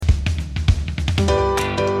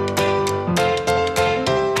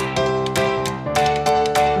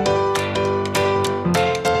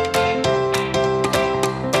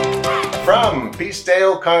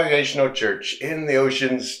Peacedale Congregational Church in the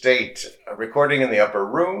Ocean State, recording in the upper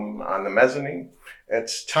room on the mezzanine.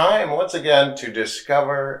 It's time once again to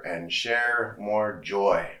discover and share more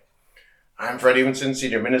joy. I'm Fred Evenson,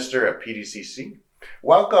 Senior Minister at PDCC.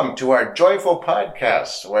 Welcome to our Joyful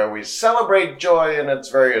Podcast, where we celebrate joy in its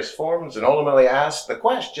various forms and ultimately ask the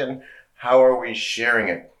question, how are we sharing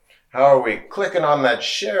it? How are we clicking on that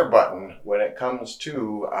share button when it comes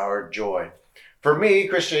to our joy? For me,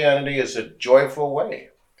 Christianity is a joyful way.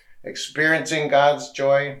 Experiencing God's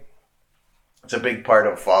joy, it's a big part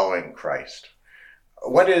of following Christ.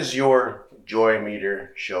 What is your joy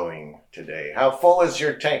meter showing today? How full is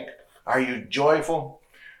your tank? Are you joyful?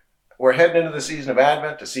 We're heading into the season of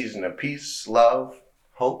Advent, a season of peace, love,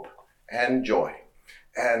 hope, and joy.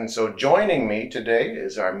 And so joining me today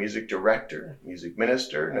is our music director, music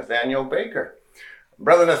minister, Nathaniel Baker.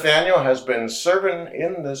 Brother Nathaniel has been serving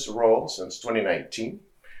in this role since 2019,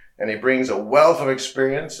 and he brings a wealth of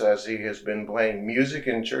experience as he has been playing music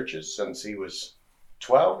in churches since he was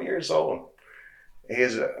 12 years old. He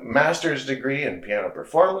has a master's degree in piano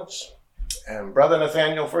performance. And Brother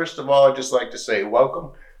Nathaniel, first of all, I'd just like to say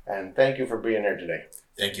welcome and thank you for being here today.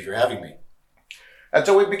 Thank you for having me. And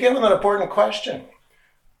so we begin with an important question.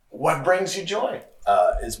 What brings you joy?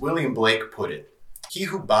 As William Blake put it, he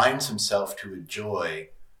who binds himself to a joy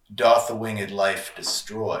doth the winged life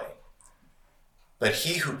destroy. But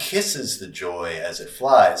he who kisses the joy as it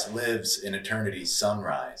flies lives in eternity's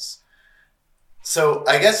sunrise. So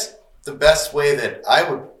I guess the best way that I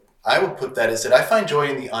would put that is that I find joy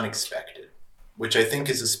in the unexpected, which I think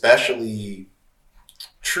is especially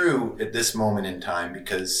true at this moment in time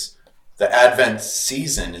because the Advent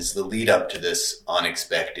season is the lead up to this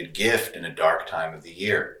unexpected gift in a dark time of the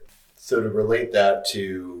year. So to relate that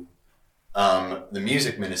to the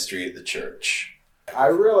music ministry at the church. I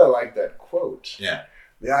really like that quote. Yeah.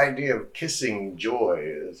 The idea of kissing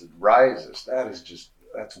joy as it rises,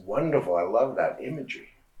 that's wonderful. I love that imagery.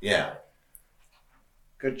 Yeah.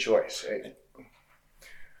 Good choice. Eh?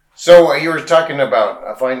 So you were talking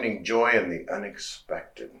about finding joy in the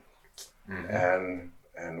unexpected. Mm-hmm.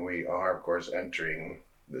 And we are, of course, entering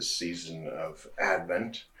this season of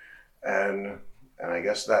Advent. And I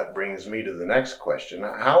guess that brings me to the next question.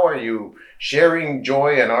 How are you sharing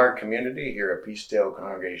joy in our community here at Peacedale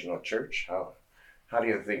Congregational Church? How do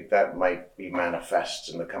you think that might be manifest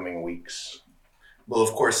in the coming weeks? Well,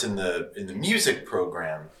 of course, in the music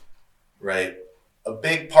program, right, a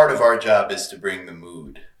big part of our job is to bring the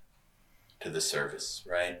mood to the service,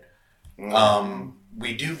 right? Mm-hmm.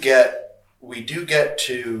 We do get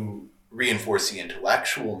to reinforce the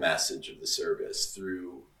intellectual message of the service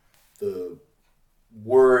through the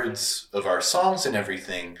words of our songs and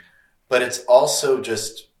everything, but it's also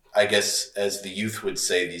just, I guess, as the youth would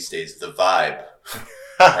say these days, the vibe,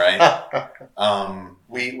 right?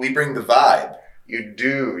 We bring the vibe. You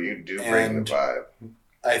do bring the vibe.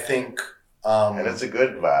 I think, and it's a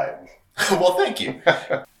good vibe. Well, thank you.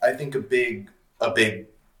 I think a big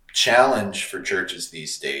challenge for churches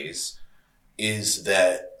these days is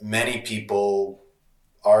that many people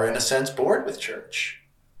are, in a sense, bored with church.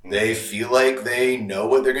 They feel like they know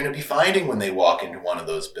what they're going to be finding when they walk into one of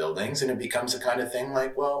those buildings, and it becomes a kind of thing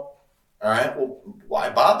like, well, all right, well, why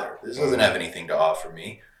bother? This doesn't have anything to offer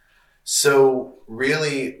me. So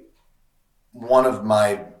really,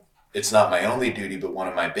 it's not my only duty, but one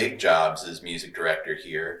of my big jobs as music director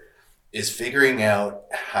here is figuring out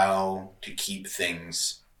how to keep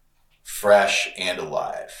things fresh and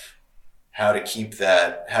alive. How to keep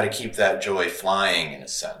that joy flying in a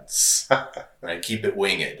sense, right? Keep it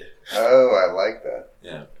winged. Oh, I like that.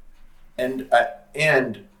 Yeah,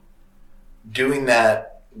 and doing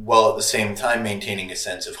that while at the same time maintaining a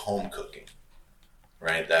sense of home cooking,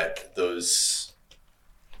 right? That those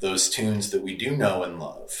tunes that we do know and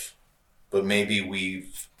love, but maybe we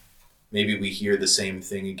hear the same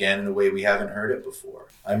thing again in a way we haven't heard it before.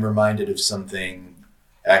 I'm reminded of something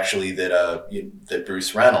actually that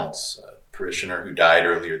Bruce Reynolds, parishioner who died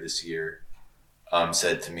earlier this year,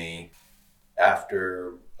 said to me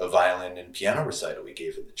after a violin and piano recital we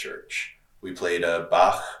gave at the church. We played a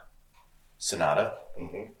Bach sonata,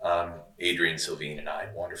 Adrian Sylvine and I,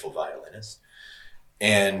 wonderful violinist.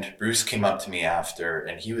 And Bruce came up to me after,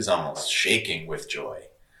 and he was almost shaking with joy.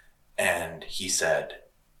 And he said,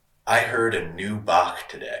 I heard a new Bach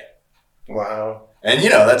today. Wow. And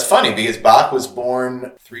that's funny because Bach was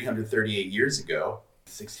born 338 years ago.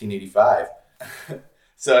 1685.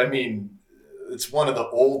 So, I mean, it's one of the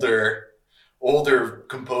older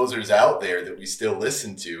composers out there that we still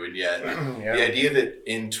listen to. And yet the idea that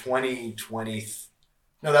in 2020,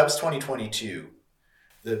 no, that was 2022.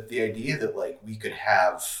 The idea that like we could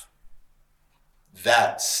have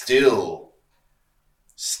that still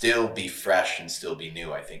be fresh and still be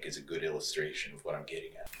new, I think is a good illustration of what I'm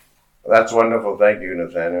getting at. That's wonderful. Thank you,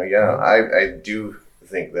 Nathaniel. Yeah, I do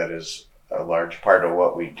think that is a large part of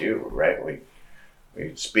what we do, right?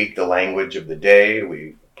 We speak the language of the day.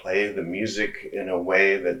 We play the music in a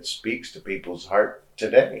way that speaks to people's heart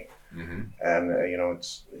today. Mm-hmm. And,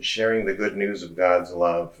 it's sharing the good news of God's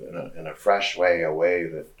love in a fresh way, a way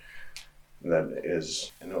that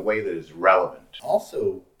is relevant.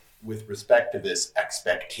 Also, with respect to this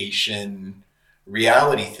expectation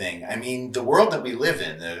reality thing, I mean, the world that we live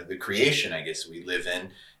in, the creation, I guess, we live in,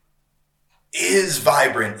 is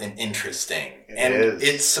vibrant and interesting.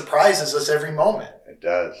 It surprises us every moment. It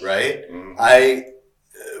does. Right? Mm-hmm.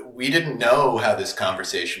 We didn't know how this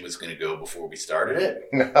conversation was going to go before we started it.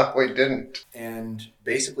 No, we didn't. And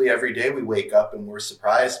basically every day we wake up and we're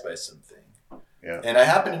surprised by something. Yeah. And I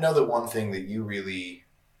happen to know that one thing that you really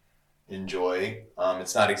enjoy,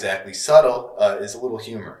 it's not exactly subtle, is a little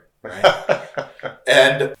humor, right?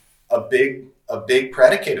 And a big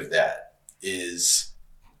predicate of that is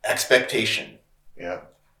expectation. Yeah.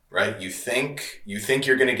 Right? You think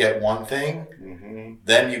you're going to get one thing, mm-hmm.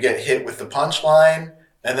 Then you get hit with the punchline,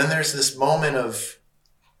 and then there's this moment of,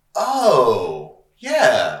 oh,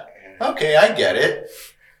 yeah, okay, I get it.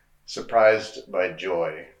 Surprised by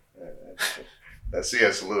joy. The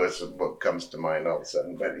C.S. Lewis book comes to mind all of a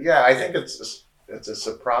sudden. But yeah, I think it's a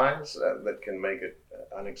surprise that can make it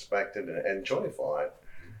unexpected and joyful.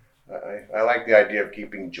 I like the idea of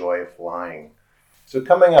keeping joy flying. So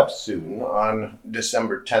coming up soon, on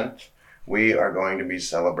December 10th, we are going to be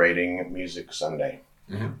celebrating Music Sunday.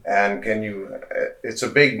 Mm-hmm. And it's a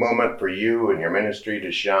big moment for you and your ministry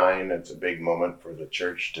to shine. It's a big moment for the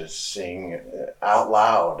church to sing out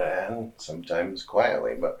loud and sometimes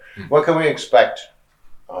quietly. But what can we expect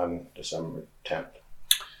on December 10th?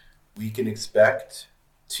 We can expect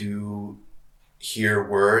to hear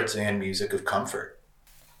words and music of comfort.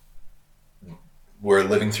 We're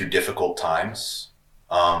living through difficult times,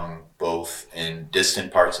 both in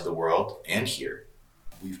distant parts of the world and here.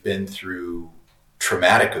 We've been through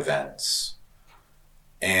traumatic events,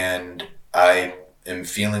 and I am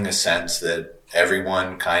feeling a sense that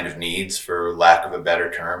everyone kind of needs, for lack of a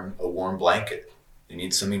better term, a warm blanket. They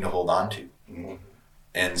need something to hold on to. Mm-hmm.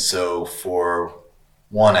 And so for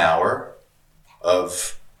 1 hour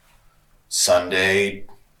of Sunday,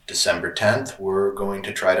 December 10th, we're going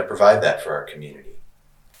to try to provide that for our community.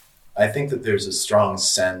 I think that there's a strong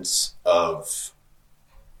sense of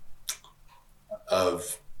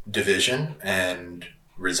division and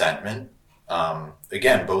resentment,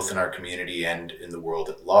 again, both in our community and in the world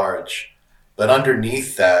at large. But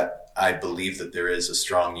underneath that, I believe that there is a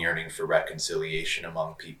strong yearning for reconciliation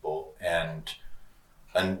among people, and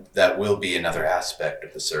that will be another aspect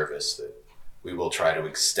of the service, that we will try to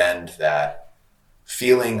extend that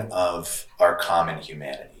feeling of our common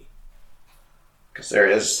humanity. Because there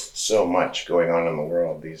is so much going on in the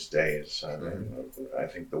world these days. I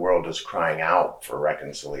think the world is crying out for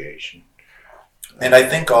reconciliation. And I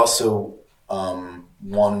think also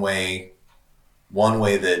one way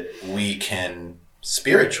that we can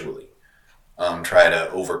spiritually try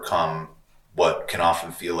to overcome what can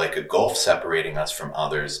often feel like a gulf separating us from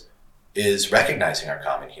others is recognizing our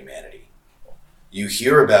common humanity. You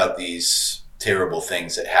hear about these terrible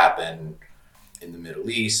things that happen in the Middle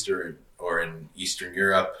East or in Eastern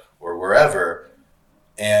Europe or wherever,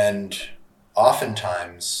 and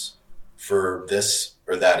oftentimes for this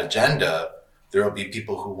or that agenda, there will be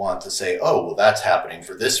people who want to say, oh, well, that's happening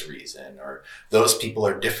for this reason, or those people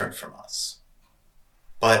are different from us.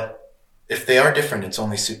 But if they are different, it's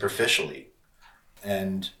only superficially.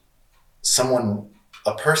 And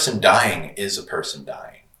a person dying is a person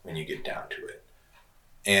dying when you get down to it.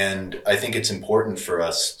 And I think it's important for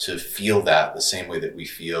us to feel that the same way that we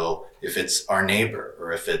feel if it's our neighbor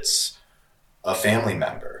or if it's a family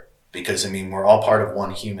member. Because, we're all part of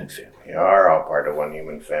one human family. We are all part of one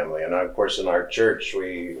human family. And of course, in our church,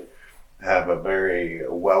 we have a very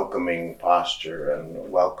welcoming posture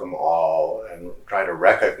and welcome all and try to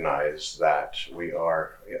recognize that we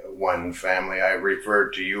are one family. I refer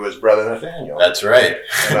to you as Brother Nathaniel. That's right.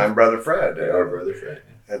 And I'm Brother Fred. You're Brother Fred.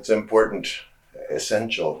 It's important,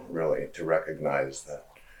 essential, really, to recognize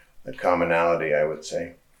the commonality, I would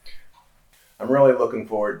say. I'm really looking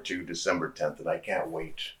forward to December 10th, and I can't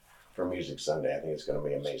wait for Music Sunday. I think it's going to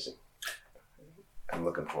be amazing. I'm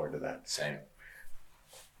looking forward to that. Same.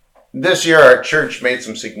 This year, our church made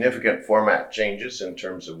some significant format changes in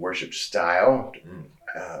terms of worship style.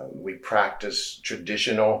 We practice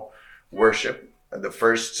traditional worship the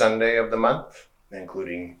first Sunday of the month,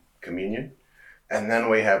 including communion. And then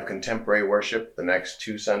we have contemporary worship the next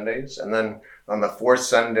 2 Sundays. And then on the 4th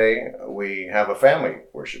Sunday, we have a family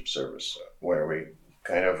worship service where we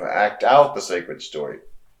kind of act out the sacred story,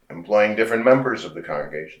 employing different members of the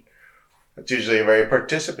congregation. It's usually a very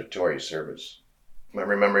participatory service. I'm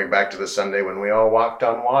remembering back to the Sunday when we all walked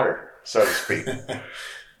on water, so to speak.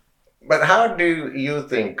 But how do you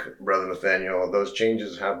think, Brother Nathaniel, those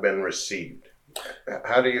changes have been received?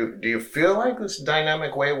 How do you feel like this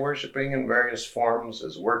dynamic way of worshiping in various forms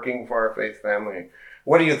is working for our faith family?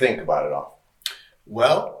 What do you think about it all?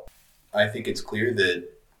 Well, I think it's clear that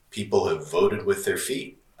people have voted with their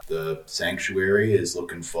feet. The sanctuary is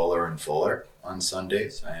looking fuller and fuller on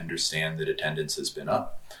Sundays. I understand that attendance has been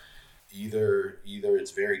up. Either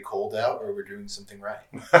it's very cold out or we're doing something right.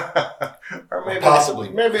 Or maybe possibly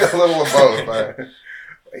a little of both. But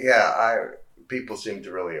people seem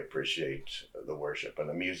to really appreciate the worship, and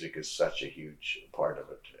the music is such a huge part of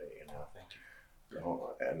it. Thank you.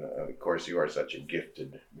 And of course, you are such a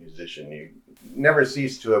gifted musician. You never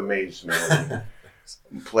cease to amaze me when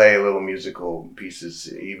you play little musical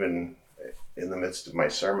pieces, even in the midst of my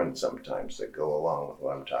sermon sometimes, that go along with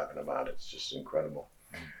what I'm talking about. It's just incredible.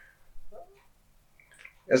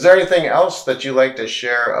 Is there anything else that you like to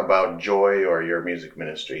share about Joy or your music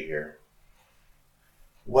ministry here?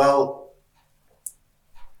 Well,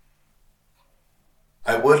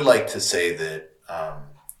 I would like to say that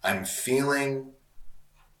I'm feeling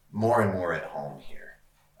more and more at home here.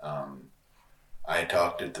 I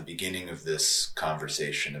talked at the beginning of this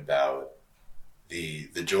conversation about the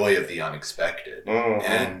joy of the unexpected. Mm-hmm.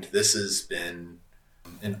 And this has been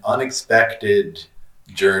an unexpected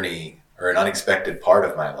journey, or an unexpected part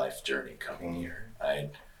of my life journey coming here.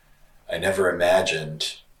 I never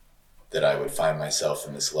imagined that I would find myself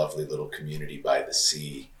in this lovely little community by the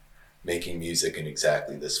sea, making music in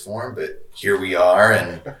exactly this form, but here we are,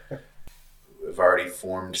 and we've already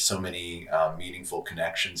formed so many meaningful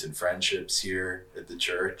connections and friendships here at the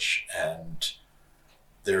church, and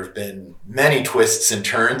there have been many twists and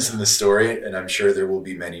turns in the story, and I'm sure there will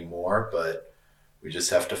be many more, but we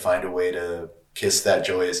just have to find a way to kiss that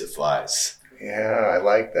joy as it flies. Yeah, I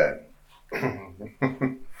like that.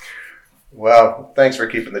 Well, thanks for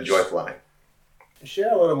keeping the joy flying.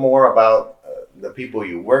 Share a little more about the people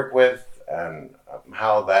you work with and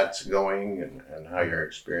how that's going and how you're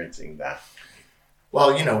experiencing that.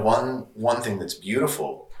 Well, one thing that's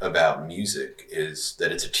beautiful about music is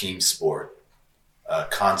that it's a team sport,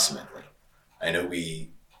 consummately. I know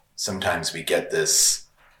sometimes we get this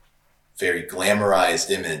very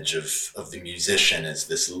glamorized image of the musician as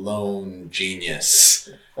this lone genius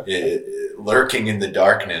lurking in the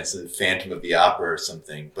darkness, a Phantom of the Opera or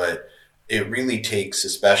something. But it really takes,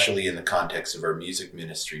 especially in the context of our music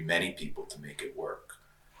ministry, many people to make it work.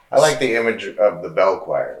 I like the image of the bell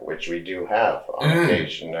choir, which we do have on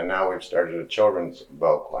occasion, and now we've started a children's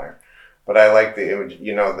bell choir. But I like the image,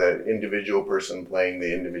 the individual person playing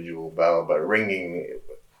the individual bell, but ringing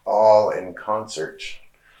all in concert.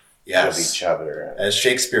 Yes. With each other. As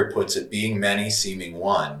Shakespeare puts it, being many, seeming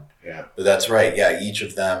one. Yeah. But that's right. Yeah, each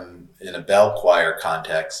of them in a bell choir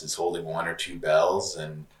context is holding one or two bells,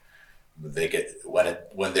 and they get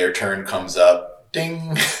when their turn comes up,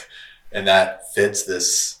 ding, and that fits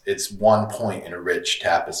this. It's one point in a rich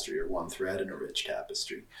tapestry, or one thread in a rich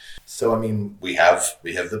tapestry. So we have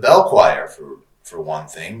the bell choir for one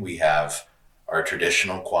thing. We have our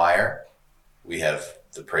traditional choir. We have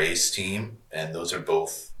the praise team, and those are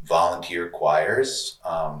both volunteer choirs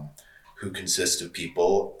who consist of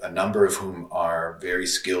people, a number of whom are very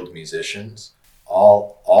skilled musicians.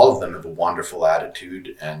 All of them have a wonderful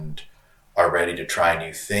attitude and are ready to try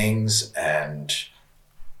new things, and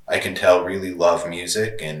I can tell really love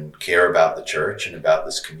music and care about the church and about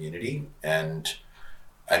this community. And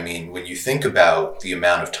when you think about the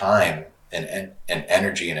amount of time and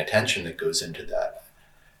energy and attention that goes into that,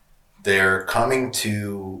 they're coming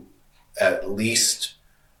to at least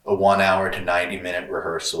a 1 hour to 90-minute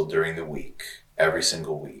rehearsal during the week, every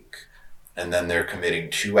single week. And then they're committing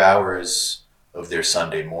 2 hours of their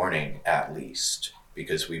Sunday morning at least,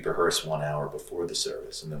 because we rehearse 1 hour before the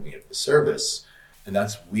service, and then we have the service. And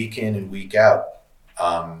that's week in and week out,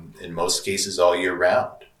 in most cases all year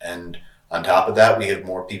round. And on top of that, we have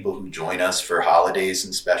more people who join us for holidays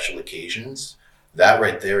and special occasions. That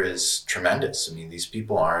right there is tremendous. These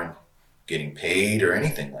people aren't getting paid or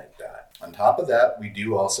anything like that. On top of that, we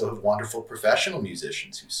do also have wonderful professional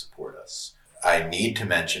musicians who support us. I need to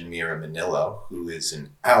mention Mira Manillo, who is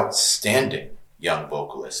an outstanding young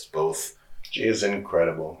vocalist. She is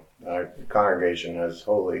incredible. Our congregation has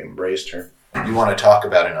wholly embraced her. You want to talk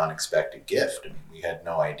about an unexpected gift. We had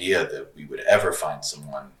no idea that we would ever find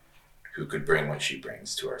someone who could bring what she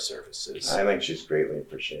brings to our services. I think she's greatly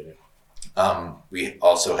appreciated. We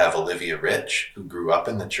also have Olivia Rich, who grew up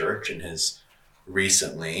in the church and has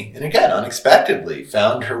recently, and again, unexpectedly,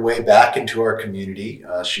 found her way back into our community.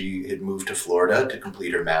 She had moved to Florida to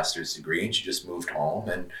complete her master's degree, and she just moved home,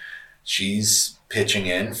 and she's pitching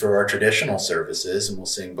in for our traditional services, and we'll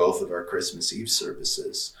sing both of our Christmas Eve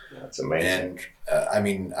services. That's amazing.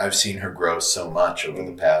 And I've seen her grow so much over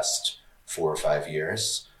the past 4 or 5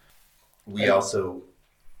 years.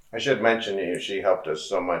 I should mention she helped us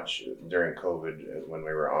so much during COVID when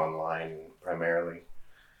we were online primarily,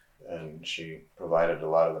 and she provided a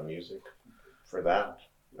lot of the music for that.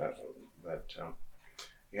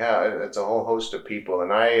 It's a whole host of people,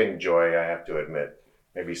 and I enjoy, I have to admit,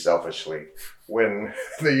 maybe selfishly, when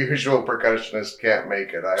the usual percussionist can't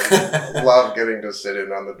make it. I love getting to sit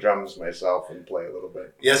in on the drums myself and play a little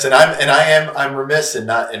bit. Yes, I'm remiss in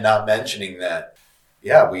not mentioning that.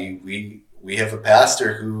 Yeah, we have a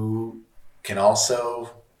pastor who can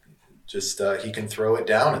also just he can throw it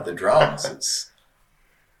down at the drums. It's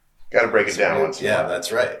got to break it down once in a while. Yeah,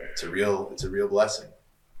 that's right. It's a real blessing.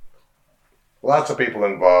 Lots of people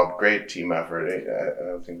involved, great team effort.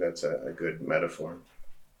 I think that's a good metaphor.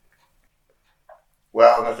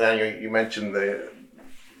 Well, Nathaniel, you mentioned the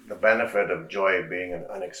benefit of joy being an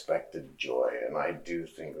unexpected joy, and I do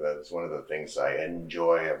think that it's one of the things I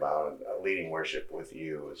enjoy about leading worship with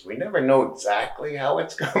you is we never know exactly how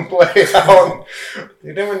it's going to play out.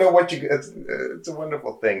 You never know what it's a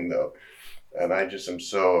wonderful thing, though, and I just am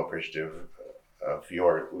so appreciative of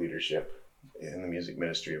your leadership in the music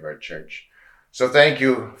ministry of our church. So thank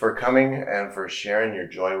you for coming and for sharing your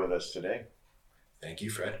joy with us today. Thank you,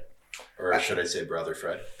 Fred. Or should I say Brother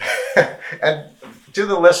Fred? And to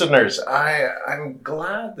the listeners, I'm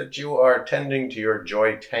glad that you are tending to your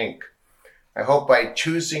joy tank. I hope by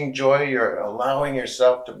choosing joy, you're allowing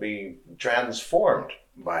yourself to be transformed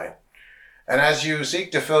by it. And as you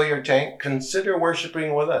seek to fill your tank, consider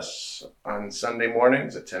worshiping with us on Sunday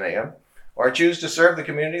mornings at 10 a.m. or choose to serve the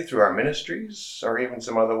community through our ministries or even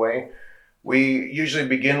some other way. We usually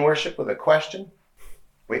begin worship with a question.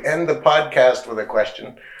 We end the podcast with a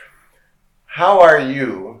question. How are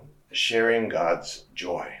you sharing God's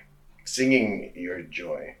joy, singing your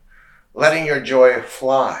joy, letting your joy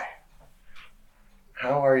fly?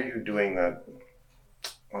 How are you doing that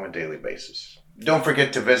on a daily basis? Don't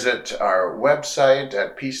forget to visit our website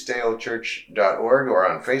at peacedalechurch.org or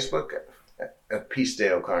on Facebook at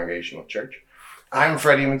Peacedale Congregational Church. I'm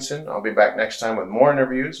Fred Evenson. I'll be back next time with more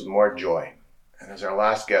interviews with more joy. And as our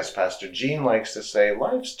last guest, Pastor Gene likes to say,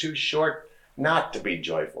 life's too short not to be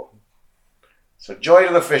joyful. So joy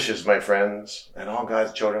to the fishes, my friends, and all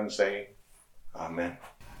God's children say, Amen.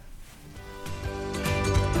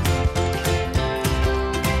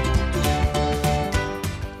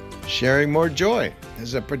 Sharing More Joy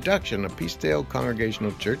is a production of Peacedale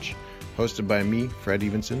Congregational Church, hosted by me, Fred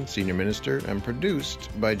Evenson, Senior Minister, and produced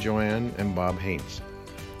by Joanne and Bob Haynes.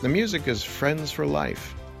 The music is Friends for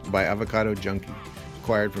Life by Avocado Junkie,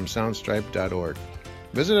 acquired from soundstripe.org.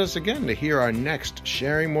 Visit us again to hear our next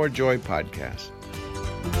Sharing More Joy podcast.